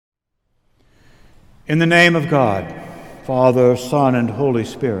In the name of God, Father, Son, and Holy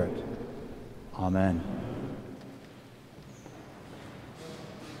Spirit. Amen.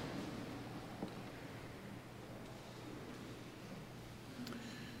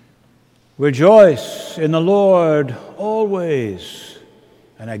 Rejoice in the Lord always.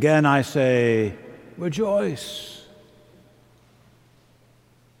 And again I say, rejoice.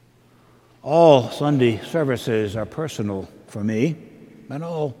 All Sunday services are personal for me, and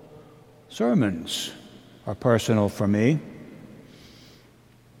all sermons are personal for me.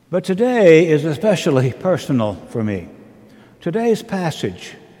 But today is especially personal for me. Today's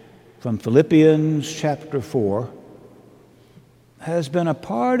passage from Philippians chapter 4 has been a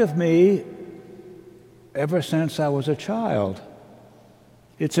part of me ever since I was a child.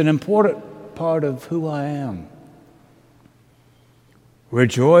 It's an important part of who I am.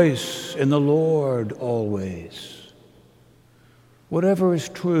 Rejoice in the Lord always. Whatever is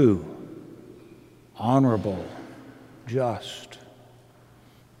true, honorable, just,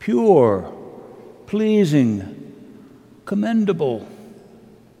 pure, pleasing, commendable,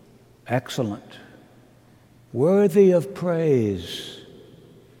 excellent, worthy of praise,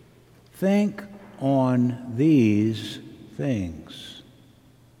 think on these things.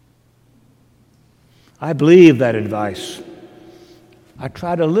 I believe that advice. I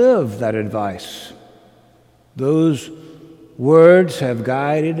try to live that advice. Those words have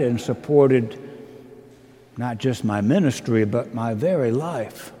guided and supported not just my ministry, but my very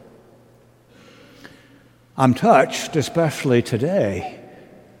life. I'm touched, especially today,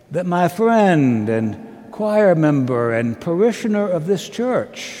 that my friend and choir member and parishioner of this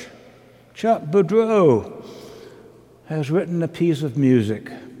church, Chuck Boudreau, has written a piece of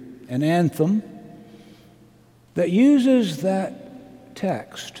music, an anthem, that uses that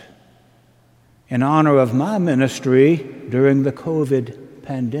text in honor of my ministry during the COVID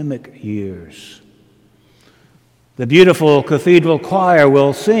pandemic years. The beautiful Cathedral choir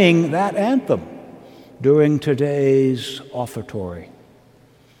will sing that anthem during today's offertory.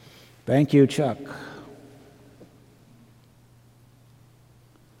 Thank you, Chuck.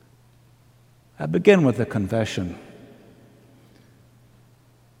 I begin with a confession.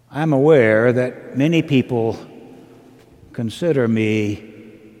 I'm aware that many people consider me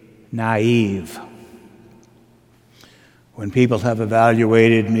naive. When people have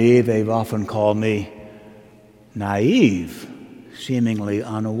evaluated me, they've often called me naive, seemingly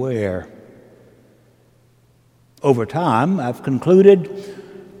unaware. Over time, I've concluded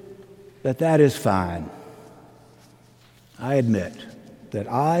that that is fine. I admit that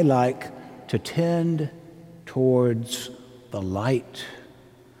I like to tend towards the light,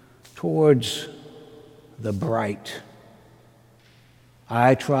 towards the bright.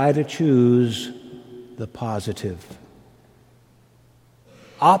 I try to choose the positive.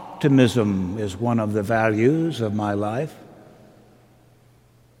 Optimism is one of the values of my life.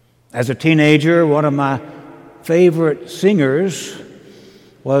 As a teenager, one of my favorite singers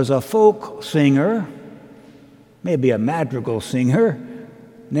was a folk singer, maybe a madrigal singer,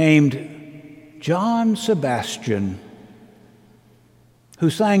 named John Sebastian,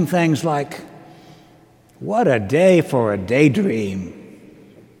 who sang things like, "What a day for a daydream,"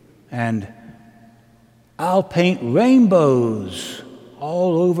 and "I'll paint rainbows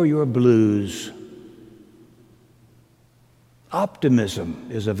all over your blues." Optimism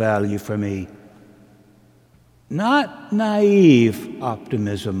is a value for me. Not naive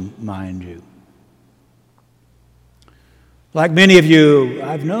optimism, mind you. Like many of you,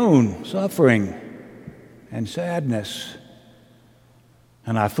 I've known suffering and sadness,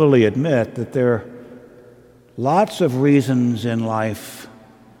 and I fully admit that there are lots of reasons in life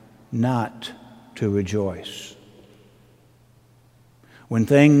not to rejoice. When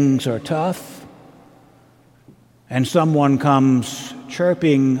things are tough and someone comes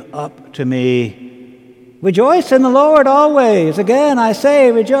chirping up to me, "Rejoice in the Lord always. Again, I say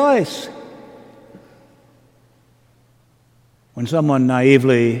rejoice." When someone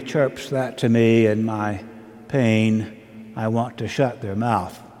naively chirps that to me in my pain, I want to shut their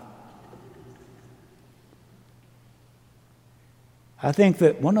mouth. I think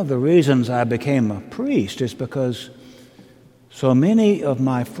that one of the reasons I became a priest is because so many of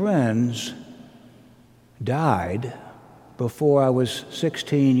my friends died before I was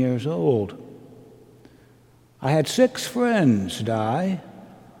 16 years old. I had 6 friends die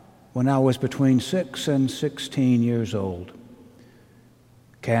when I was between 6 and 16 years old.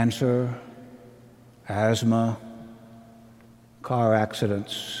 Cancer, asthma, car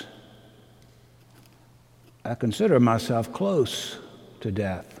accidents. I consider myself close to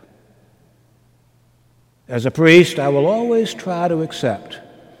death. As a priest, I will always try to accept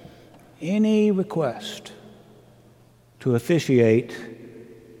any request to officiate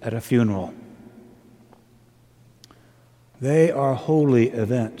at a funeral. They are holy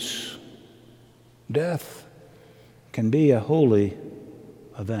events. Death can be a holy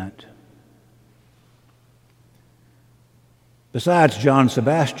event. Besides John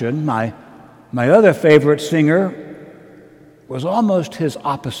Sebastian, my other favorite singer was almost his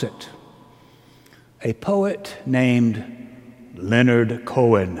opposite, a poet named Leonard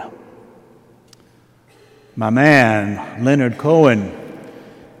Cohen. My man, Leonard Cohen,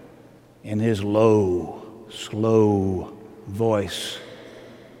 in his low, slow voice,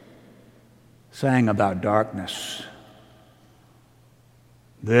 sang about darkness.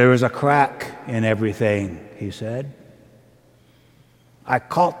 There is a crack in everything, he said. I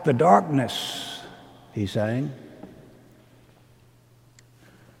caught the darkness, he sang.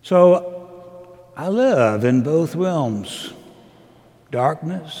 So I live in both realms,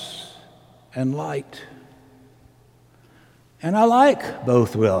 darkness and light. And I like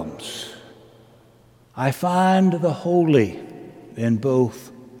both realms. I find the holy in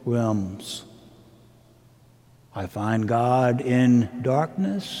both realms. I find God in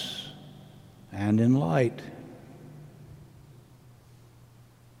darkness and in light.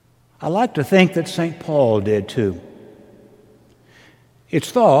 I like to think that St. Paul did too.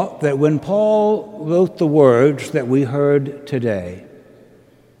 It's thought that when Paul wrote the words that we heard today,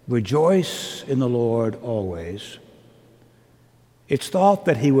 rejoice in the Lord always, it's thought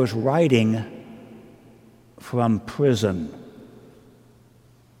that he was writing from prison.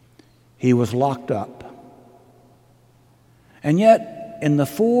 He was locked up. And yet, in the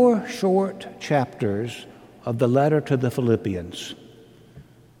 4 short chapters of the letter to the Philippians,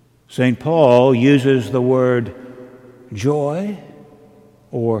 St. Paul uses the word joy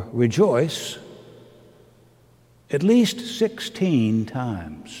or rejoice at least 16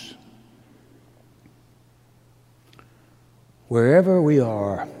 times. Wherever we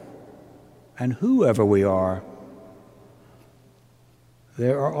are and whoever we are,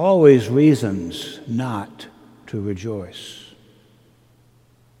 there are always reasons not to rejoice.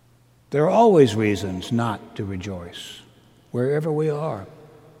 There are always reasons not to rejoice, wherever we are.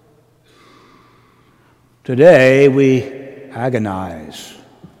 Today we agonize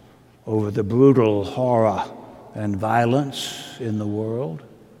over the brutal horror and violence in the world.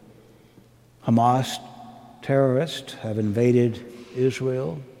 Hamas terrorists have invaded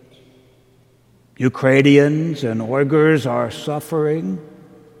Israel. Ukrainians and Uyghurs are suffering.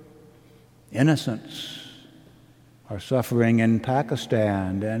 Innocents are suffering in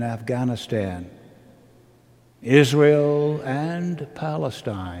Pakistan and Afghanistan, Israel and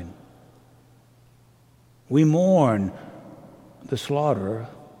Palestine. We mourn the slaughter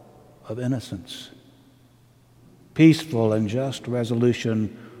of innocents. Peaceful and just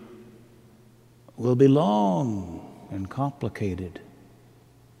resolution will be long and complicated.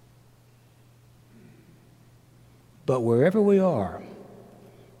 But wherever we are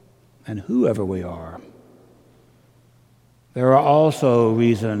and whoever we are, there are also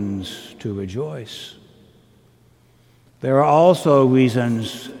reasons to rejoice. There are also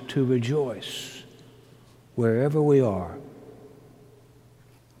reasons to rejoice wherever we are.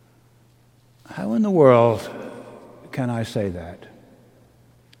 How in the world can I say that?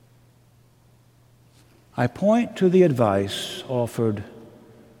 I point to the advice offered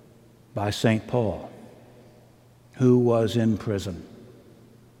by St. Paul, who was in prison.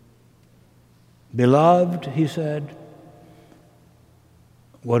 Beloved, he said,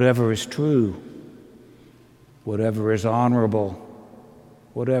 whatever is true, whatever is honorable,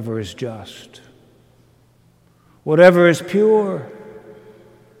 whatever is just, whatever is pure,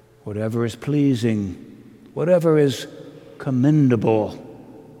 whatever is pleasing, whatever is commendable,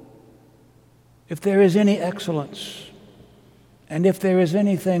 if there is any excellence, and if there is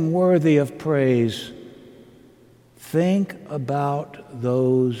anything worthy of praise, think about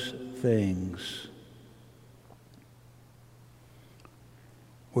those things.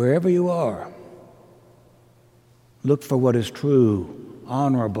 Wherever you are, look for what is true,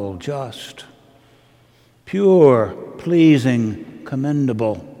 honorable, just, pure, pleasing,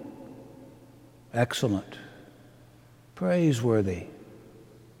 commendable, excellent, praiseworthy.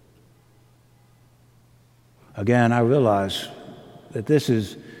 Again, I realize that this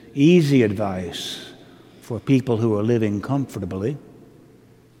is easy advice for people who are living comfortably.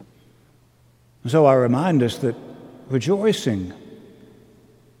 And so I remind us that rejoicing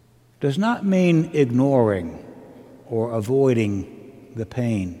does not mean ignoring or avoiding the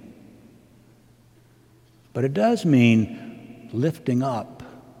pain, but it does mean lifting up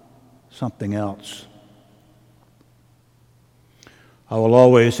something else. I will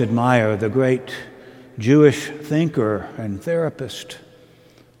always admire the great Jewish thinker and therapist,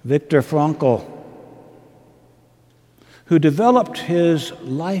 Viktor Frankl, who developed his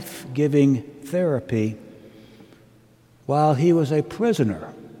life-giving therapy while he was a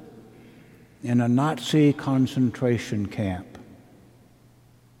prisoner in a Nazi concentration camp.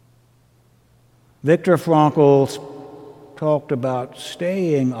 Viktor Frankl talked about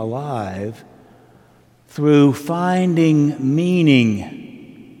staying alive through finding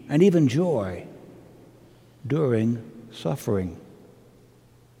meaning and even joy during suffering.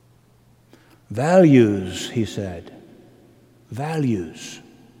 Values, he said, values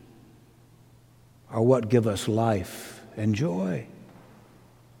are what give us life and joy.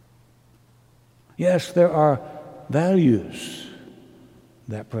 Yes, there are values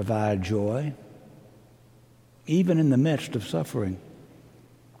that provide joy, even in the midst of suffering.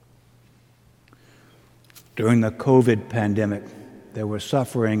 During the COVID pandemic, there was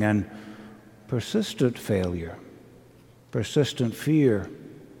suffering and persistent failure, persistent fear.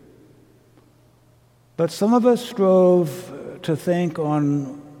 But some of us strove to think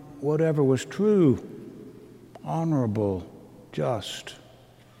on whatever was true, honorable, just,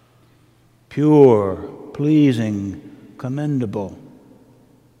 pure, pleasing, commendable.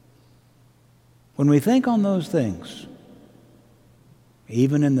 When we think on those things,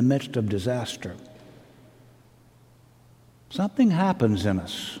 even in the midst of disaster, something happens in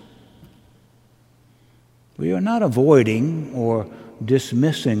us. We are not avoiding or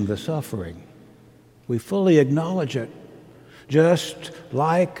dismissing the suffering. We fully acknowledge it, just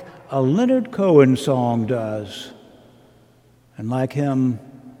like a Leonard Cohen song does. And like him,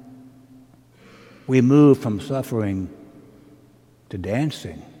 we move from suffering to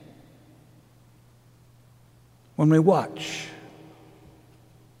dancing. When we watch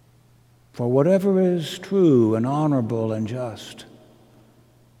for whatever is true and honorable and just,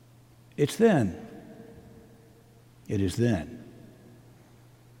 it is then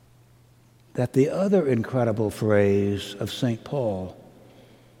that the other incredible phrase of St. Paul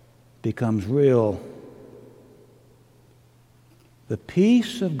becomes real. The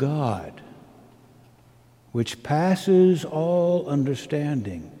peace of God, which passes all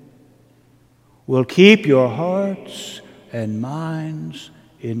understanding, will keep your hearts and minds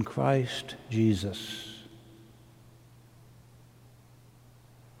in Christ Jesus.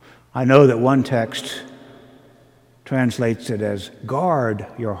 I know that one text translates it as guard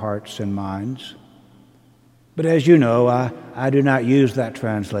your hearts and minds, but as you know, I do not use that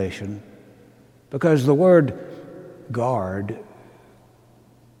translation because the word guard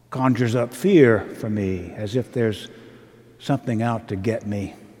conjures up fear for me, as if there's something out to get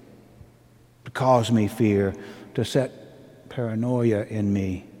me, to cause me fear, to set paranoia in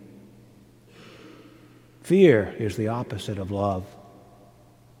me. Fear is the opposite of love.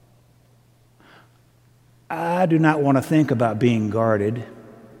 I do not want to think about being guarded.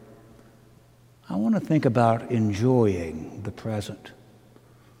 I want to think about enjoying the present,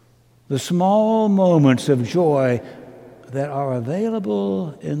 the small moments of joy that are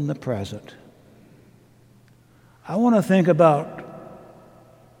available in the present. I want to think about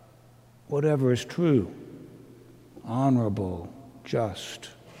whatever is true, honorable, just,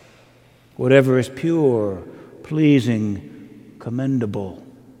 whatever is pure, pleasing, commendable,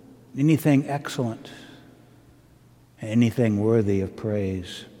 anything excellent, anything worthy of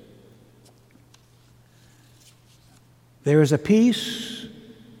praise. There is a peace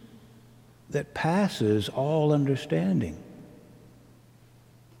that passes all understanding.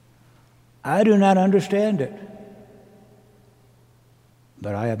 I do not understand it,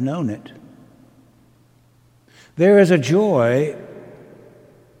 but I have known it. There is a joy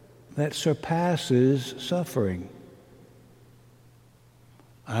that surpasses suffering.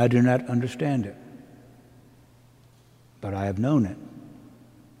 I do not understand it, but I have known it.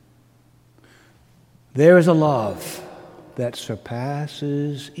 There is a love that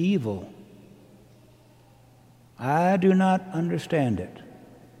surpasses evil. I do not understand it,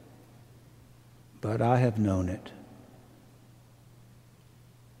 but I have known it.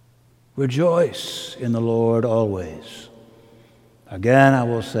 Rejoice in the Lord always. Again, I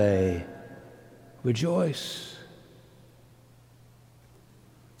will say, rejoice.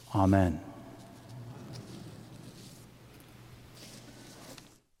 Amen.